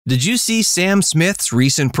Did you see Sam Smith's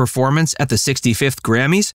recent performance at the 65th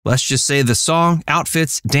Grammys? Let's just say the song,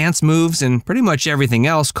 outfits, dance moves, and pretty much everything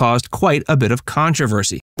else caused quite a bit of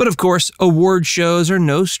controversy. But of course, award shows are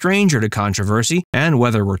no stranger to controversy, and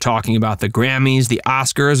whether we're talking about the Grammys, the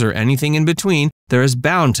Oscars, or anything in between, there is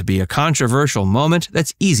bound to be a controversial moment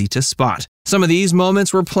that's easy to spot. Some of these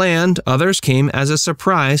moments were planned, others came as a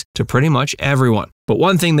surprise to pretty much everyone. But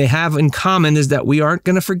one thing they have in common is that we aren't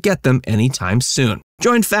going to forget them anytime soon.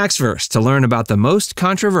 Join Factsverse to learn about the most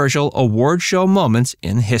controversial award show moments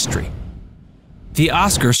in history. The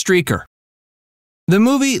Oscar Streaker. The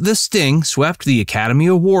movie The Sting swept the Academy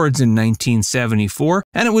Awards in 1974,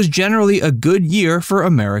 and it was generally a good year for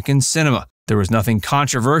American cinema. There was nothing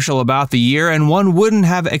controversial about the year, and one wouldn't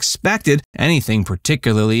have expected anything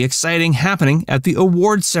particularly exciting happening at the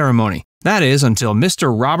awards ceremony. That is, until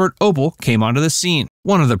Mr. Robert Opel came onto the scene.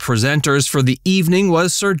 One of the presenters for the evening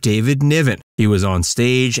was Sir David Niven. He was on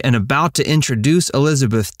stage and about to introduce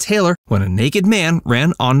Elizabeth Taylor when a naked man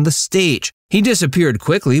ran on the stage. He disappeared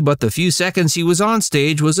quickly, but the few seconds he was on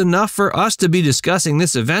stage was enough for us to be discussing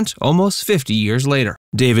this event almost 50 years later.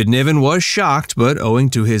 David Niven was shocked, but owing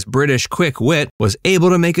to his British quick wit, was able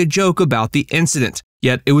to make a joke about the incident.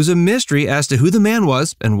 Yet it was a mystery as to who the man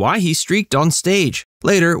was and why he streaked on stage.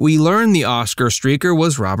 Later, we learned the Oscar streaker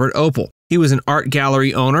was Robert Opel. He was an art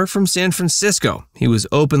gallery owner from San Francisco. He was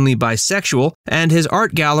openly bisexual, and his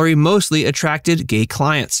art gallery mostly attracted gay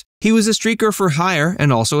clients. He was a streaker for hire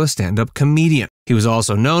and also a stand-up comedian. He was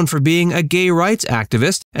also known for being a gay rights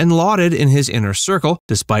activist and lauded in his inner circle,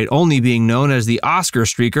 despite only being known as the Oscar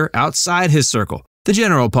streaker outside his circle. The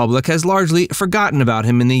general public has largely forgotten about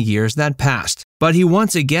him in the years that passed, but he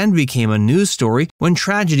once again became a news story when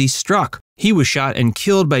tragedy struck. He was shot and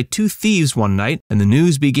killed by two thieves one night, and the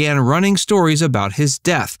news began running stories about his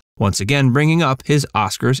death, once again bringing up his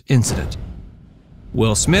Oscars incident.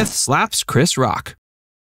 Will Smith slaps Chris Rock.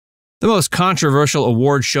 The most controversial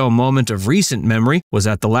award show moment of recent memory was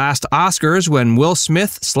at the last Oscars when Will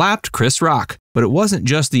Smith slapped Chris Rock. But it wasn't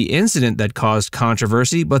just the incident that caused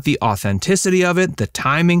controversy, but the authenticity of it, the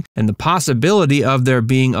timing, and the possibility of there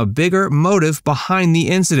being a bigger motive behind the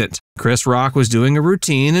incident. Chris Rock was doing a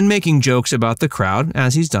routine and making jokes about the crowd,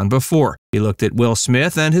 as he's done before. He looked at Will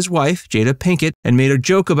Smith and his wife, Jada Pinkett, and made a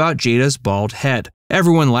joke about Jada's bald head.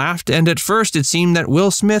 Everyone laughed, and at first it seemed that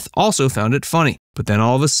Will Smith also found it funny. But then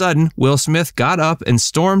all of a sudden, Will Smith got up and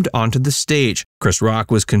stormed onto the stage. Chris Rock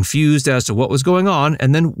was confused as to what was going on,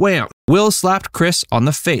 and then wham! Will slapped Chris on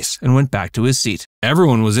the face and went back to his seat.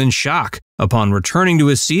 Everyone was in shock. Upon returning to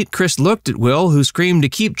his seat, Chris looked at Will, who screamed to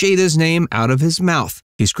keep Jada's name out of his mouth.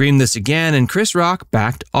 He screamed this again, and Chris Rock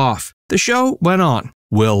backed off. The show went on.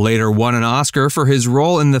 Will later won an Oscar for his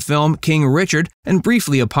role in the film King Richard and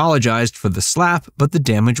briefly apologized for the slap, but the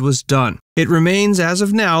damage was done. It remains, as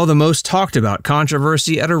of now, the most talked about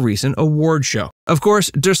controversy at a recent award show. Of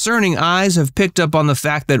course, discerning eyes have picked up on the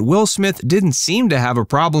fact that Will Smith didn't seem to have a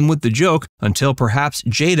problem with the joke until perhaps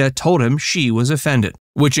Jada told him she was offended,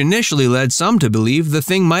 which initially led some to believe the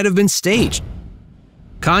thing might have been staged.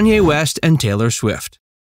 Kanye West and Taylor Swift.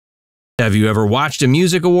 Have you ever watched a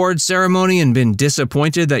music awards ceremony and been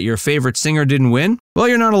disappointed that your favorite singer didn't win? Well,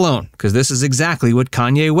 you're not alone, because this is exactly what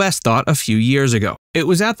Kanye West thought a few years ago. It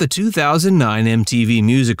was at the 2009 MTV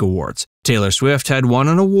Music Awards. Taylor Swift had won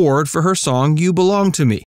an award for her song You Belong to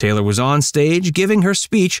Me. Taylor was on stage giving her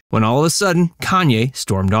speech when all of a sudden Kanye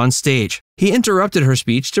stormed on stage. He interrupted her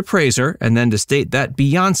speech to praise her and then to state that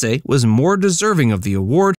Beyoncé was more deserving of the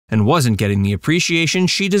award and wasn't getting the appreciation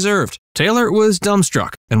she deserved. Taylor was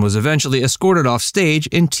dumbstruck and was eventually escorted off stage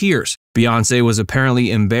in tears. Beyoncé was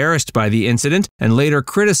apparently embarrassed by the incident and later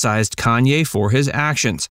criticized Kanye for his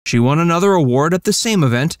actions. She won another award at the same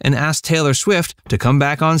event and asked Taylor Swift to come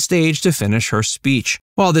back on stage to finish her speech.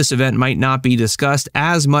 While this event might not be discussed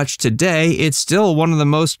as much today, it's still one of the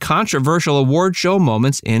most controversial award show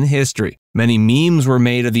moments in history. Many memes were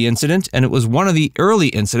made of the incident, and it was one of the early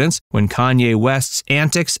incidents when Kanye West's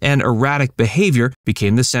antics and erratic behavior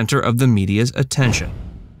became the center of the media's attention.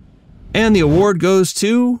 And the award goes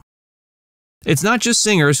to... It's not just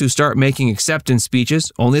singers who start making acceptance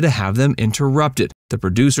speeches only to have them interrupted. The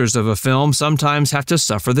producers of a film sometimes have to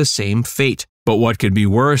suffer the same fate. But what could be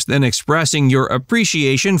worse than expressing your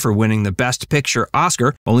appreciation for winning the Best Picture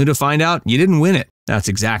Oscar only to find out you didn't win it? That's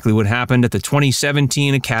exactly what happened at the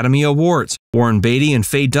 2017 Academy Awards. Warren Beatty and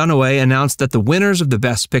Faye Dunaway announced that the winners of the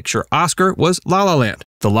Best Picture Oscar was La La Land.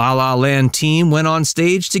 The La La Land team went on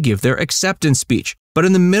stage to give their acceptance speech. But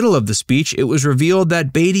in the middle of the speech, it was revealed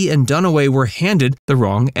that Beatty and Dunaway were handed the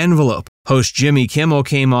wrong envelope. Host Jimmy Kimmel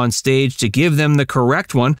came on stage to give them the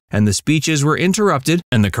correct one, and the speeches were interrupted,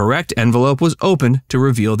 and the correct envelope was opened to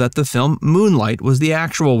reveal that the film Moonlight was the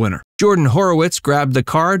actual winner. Jordan Horowitz grabbed the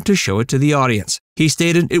card to show it to the audience. He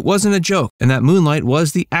stated it wasn't a joke and that Moonlight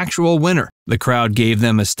was the actual winner. The crowd gave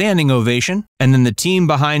them a standing ovation, and then the team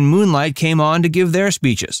behind Moonlight came on to give their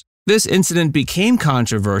speeches. This incident became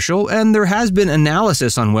controversial, and there has been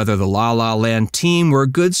analysis on whether the La La Land team were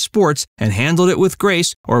good sports and handled it with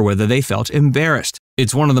grace or whether they felt embarrassed.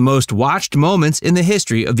 It's one of the most watched moments in the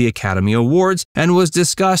history of the Academy Awards and was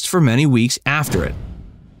discussed for many weeks after it.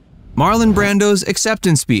 Marlon Brando's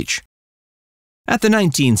acceptance speech. At the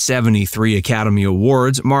 1973 Academy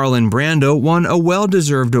Awards, Marlon Brando won a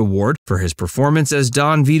well-deserved award for his performance as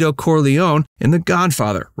Don Vito Corleone in The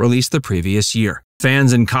Godfather, released the previous year.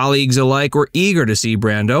 Fans and colleagues alike were eager to see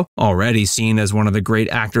Brando, already seen as one of the great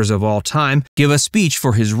actors of all time, give a speech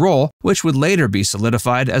for his role, which would later be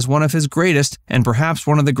solidified as one of his greatest and perhaps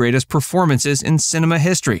one of the greatest performances in cinema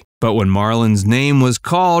history. But when Marlon's name was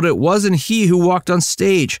called, it wasn't he who walked on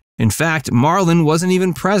stage. In fact, Marlon wasn't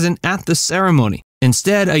even present at the ceremony.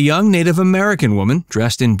 Instead, a young Native American woman,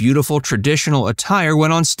 dressed in beautiful traditional attire,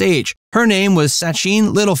 went on stage. Her name was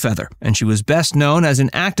Sacheen Littlefeather, and she was best known as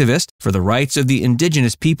an activist for the rights of the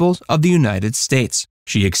indigenous peoples of the United States.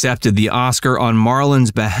 She accepted the Oscar on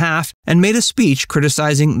Marlon's behalf and made a speech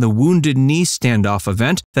criticizing the Wounded Knee standoff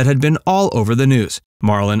event that had been all over the news.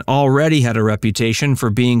 Marlon already had a reputation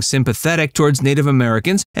for being sympathetic towards Native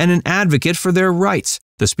Americans and an advocate for their rights.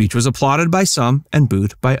 The speech was applauded by some and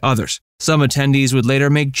booed by others. Some attendees would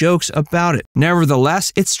later make jokes about it.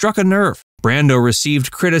 Nevertheless, it struck a nerve. Brando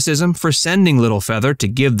received criticism for sending Littlefeather to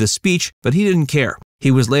give the speech, but he didn't care.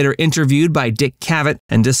 He was later interviewed by Dick Cavett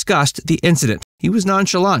and discussed the incident. He was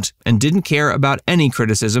nonchalant and didn't care about any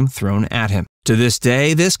criticism thrown at him. To this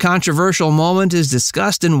day, this controversial moment is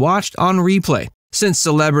discussed and watched on replay. Since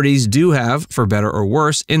celebrities do have, for better or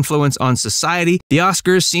worse, influence on society, the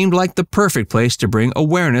Oscars seemed like the perfect place to bring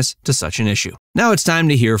awareness to such an issue. Now it's time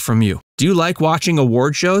to hear from you. Do you like watching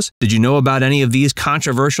award shows? Did you know about any of these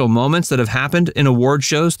controversial moments that have happened in award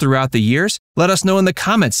shows throughout the years? Let us know in the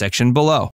comment section below.